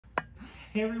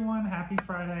Hey everyone, happy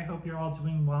Friday. I hope you're all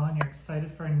doing well and you're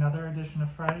excited for another edition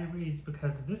of Friday Reads,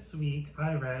 because this week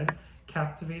I read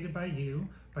Captivated by You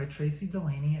by Tracie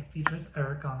Delaney. It features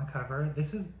Eric on the cover.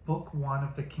 This is book one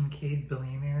of the Kingcaid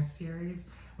Billionaires series,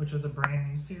 which is a brand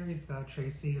new series that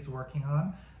Tracie is working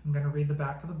on. I'm going to read the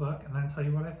back of the book and then tell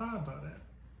you what I thought about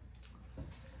it.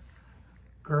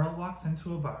 Girl walks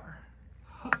into a bar,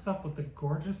 hooks up with the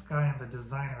gorgeous guy in the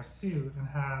designer suit, and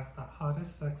has the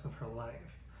hottest sex of her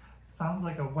life. Sounds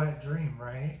like a wet dream,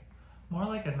 right? More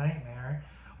like a nightmare.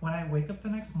 When I wake up the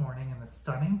next morning in the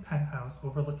stunning penthouse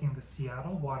overlooking the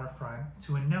Seattle waterfront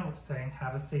to a note saying,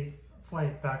 "Have a safe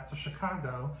flight back to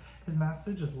Chicago," his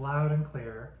message is loud and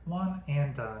clear. One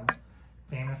and done.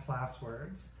 Famous last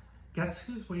words. Guess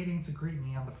who's waiting to greet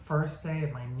me on the first day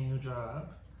of my new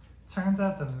job? Turns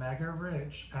out the mega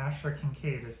rich Asher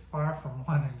Kingcaid is far from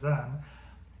one and done,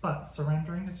 but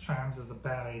surrendering his charms is a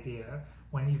bad idea.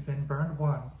 When you've been burned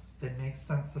once, it makes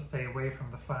sense to stay away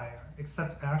from the fire,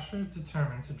 except Asher is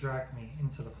determined to drag me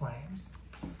into the flames.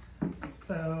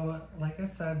 So, like I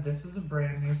said, this is a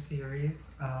brand new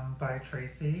series by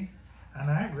Tracie, and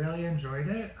I really enjoyed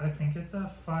it. I think it's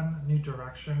a fun new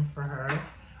direction for her.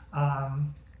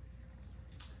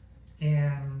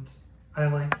 And I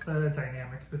liked the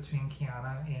dynamic between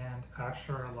Kiana and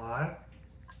Asher a lot.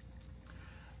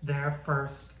 Their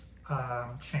first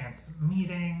chance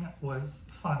meeting was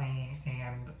funny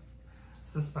and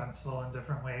suspenseful in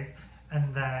different ways,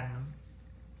 and then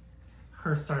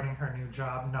her starting her new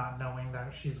job not knowing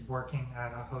that she's working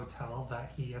at a hotel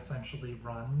that he essentially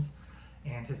runs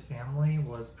and his family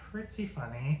was pretty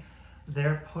funny.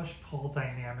 Their push-pull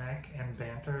dynamic and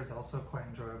banter is also quite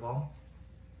enjoyable.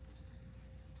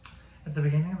 At the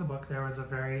beginning of the book there was a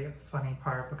very funny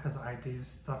part, because I do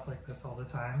stuff like this all the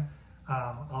time.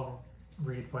 I'll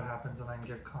read what happens and then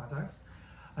give context.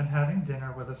 I'm having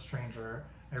dinner with a stranger.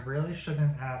 I really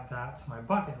shouldn't add that to my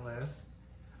bucket list.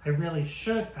 I really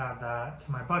should add that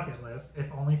to my bucket list,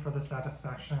 if only for the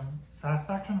satisfaction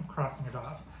of crossing it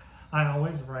off. I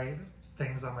always write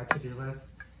things on my to-do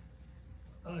list,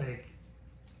 like,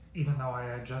 even though I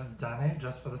had just done it,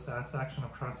 just for the satisfaction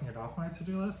of crossing it off my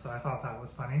to-do list, so I thought that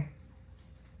was funny.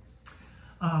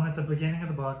 At the beginning of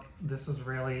the book, this was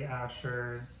really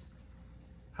Asher's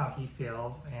how he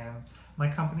feels, and my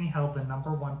company held the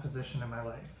 #1 position in my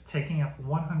life, taking up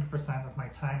 100% of my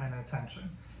time and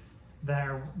attention.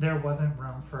 There wasn't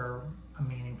room for a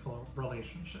meaningful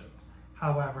relationship.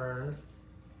 However,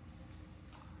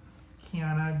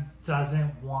 Kiana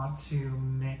doesn't want to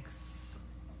mix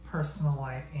personal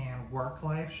life and work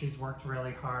life. She's worked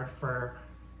really hard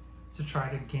to try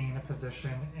to gain a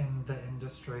position in the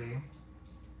industry,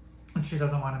 and she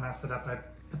doesn't want to mess it up by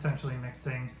potentially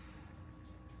mixing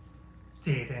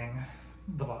dating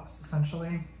the boss,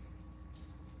 essentially.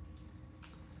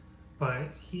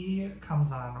 But he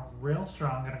comes on real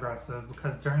strong and aggressive,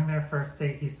 because during their first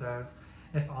date he says,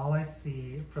 "If all I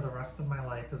see for the rest of my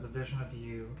life is a vision of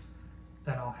you,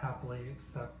 then I'll happily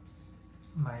accept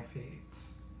my fate."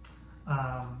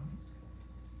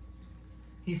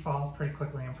 He falls pretty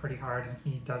quickly and pretty hard, and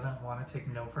he doesn't want to take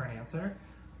no for an answer.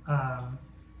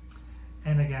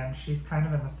 And again, she's kind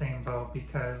of in the same boat,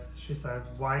 because she says,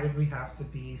 why did we have to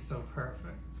be so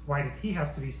perfect? Why did he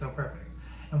have to be so perfect?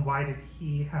 And why did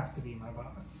he have to be my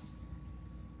boss?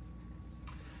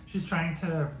 She's trying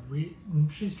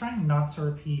not to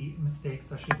repeat mistakes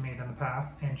that she's made in the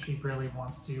past, and she really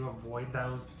wants to avoid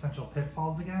those potential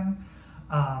pitfalls again.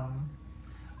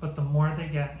 But the more they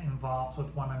get involved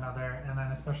with one another, and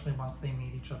then especially once they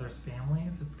meet each other's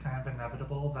families, it's kind of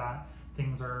inevitable that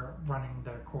things are running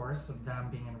their course of them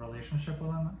being in a relationship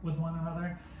with one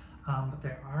another. But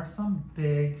there are some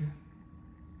big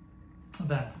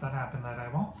events that happen that I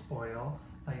won't spoil,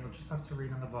 that you'll just have to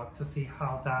read in the book to see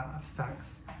how that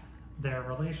affects their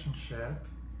relationship.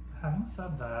 Having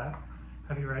said that,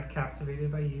 have you read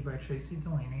Captivated by You by Tracie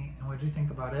Delaney, and what did you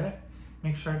think about it?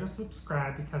 Make sure to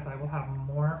subscribe, because I will have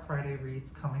more Friday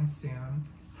reads coming soon.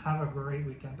 Have a great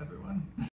weekend, everyone.